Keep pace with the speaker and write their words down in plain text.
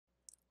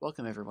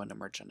Welcome everyone to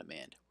Merch on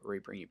Demand, where we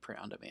bring you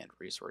print-on-demand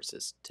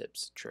resources,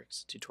 tips,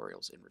 tricks,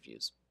 tutorials, and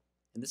reviews.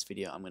 In this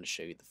video, I'm going to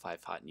show you the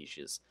 5 hot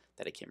niches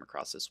that I came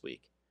across this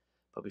week.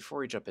 But before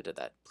we jump into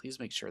that, please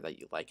make sure that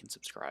you like and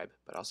subscribe,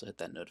 but also hit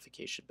that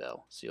notification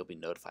bell so you'll be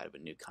notified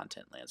when new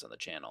content lands on the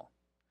channel.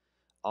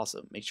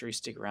 Also, make sure you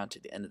stick around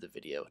to the end of the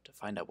video to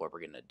find out what we're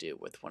going to do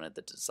with one of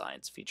the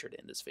designs featured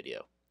in this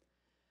video.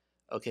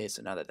 Okay,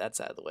 so now that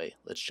that's out of the way,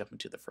 let's jump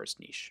into the first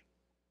niche.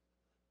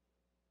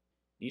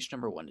 Niche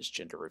number 1 is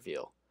gender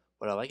reveal.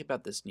 What I like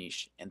about this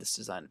niche, and this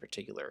design in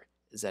particular,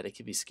 is that it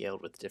can be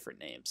scaled with different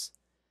names.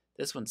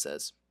 This one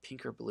says,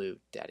 pink or blue,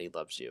 daddy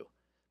loves you,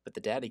 but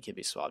the daddy can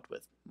be swapped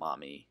with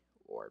mommy,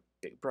 or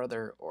big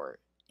brother, or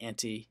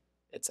auntie,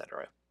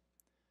 etc.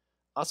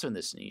 Also in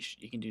this niche,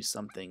 you can do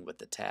something with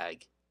the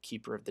tag,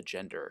 keeper of the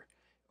gender,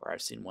 or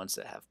I've seen ones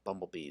that have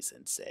bumblebees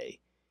and say,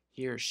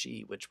 he or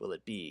she, which will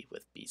it be,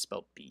 with B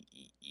spelled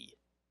B-E-E.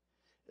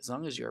 As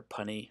long as you're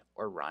punny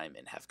or rhyme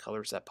and have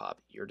colors that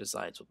pop, your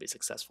designs will be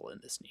successful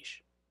in this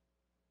niche.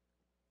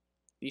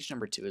 Niche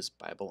number 2 is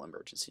Bible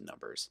emergency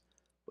numbers.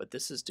 What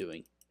this is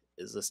doing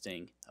is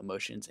listing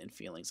emotions and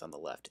feelings on the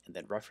left and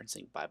then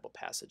referencing Bible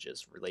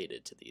passages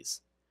related to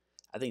these.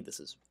 I think this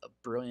is a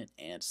brilliant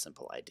and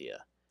simple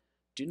idea.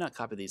 Do not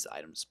copy these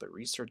items, but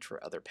research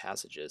for other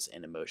passages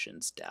and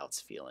emotions,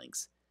 doubts,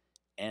 feelings,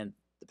 and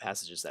the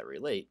passages that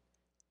relate,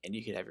 and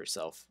you could have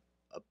yourself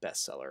a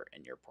bestseller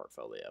in your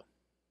portfolio.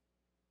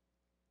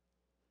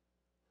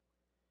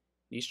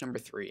 Niche number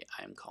 3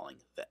 I am calling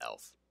the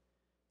elf.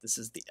 This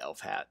is the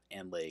elf hat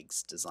and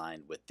legs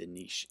design with the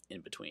niche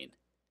in between.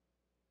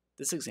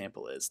 This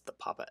example is the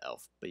Papa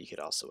Elf, but you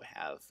could also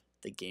have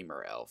the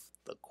gamer elf,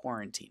 the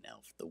quarantine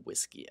elf, the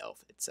whiskey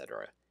elf,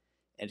 etc.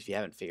 And if you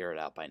haven't figured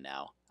it out by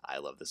now, I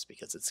love this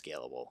because it's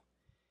scalable.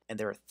 And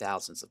there are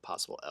thousands of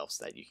possible elves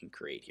that you can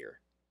create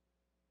here.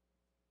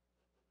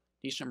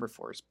 Niche number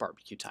 4 is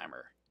barbecue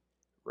timer.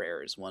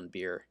 Rare is 1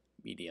 beer,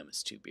 medium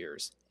is 2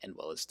 beers, and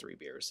well is 3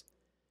 beers.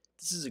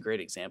 This is a great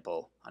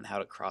example on how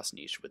to cross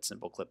niche with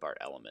simple clip art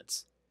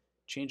elements.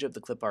 Change up the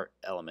clip art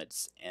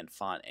elements and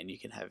font and you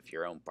can have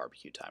your own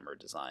barbecue timer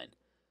design.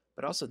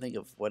 But also think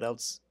of what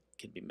else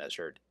can be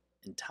measured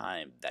in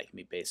time that can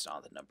be based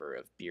on the number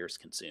of beers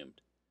consumed.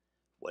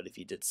 What if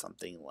you did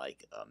something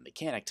like a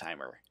mechanic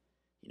timer?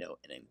 An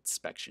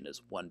inspection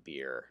is 1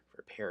 beer,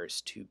 repair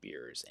is 2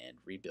 beers, and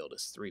rebuild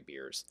is 3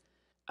 beers.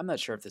 I'm not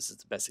sure if this is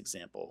the best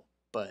example,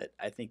 but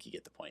I think you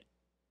get the point.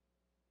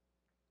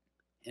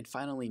 And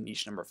finally,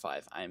 niche number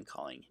 5, I am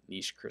calling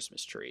niche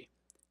Christmas tree.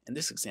 In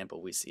this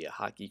example, we see a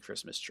hockey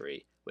Christmas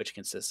tree, which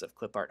consists of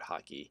clip art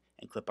hockey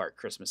and clip art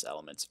Christmas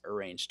elements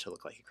arranged to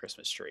look like a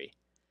Christmas tree.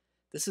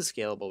 This is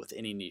scalable with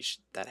any niche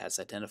that has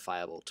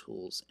identifiable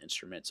tools,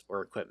 instruments,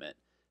 or equipment,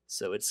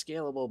 so it's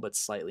scalable but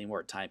slightly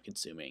more time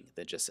consuming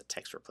than just a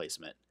text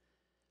replacement.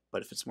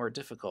 But if it's more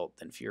difficult,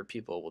 then fewer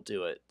people will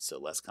do it, so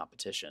less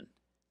competition.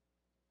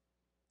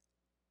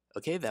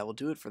 Okay, that will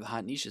do it for the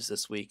hot niches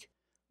this week.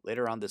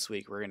 Later on this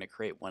week, we're going to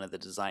create one of the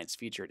designs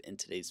featured in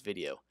today's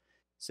video.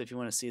 So if you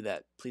want to see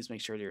that, please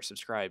make sure that you're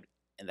subscribed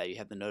and that you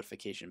have the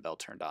notification bell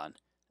turned on.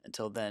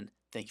 Until then,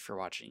 thank you for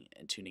watching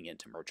and tuning in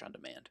to Merch on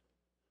Demand.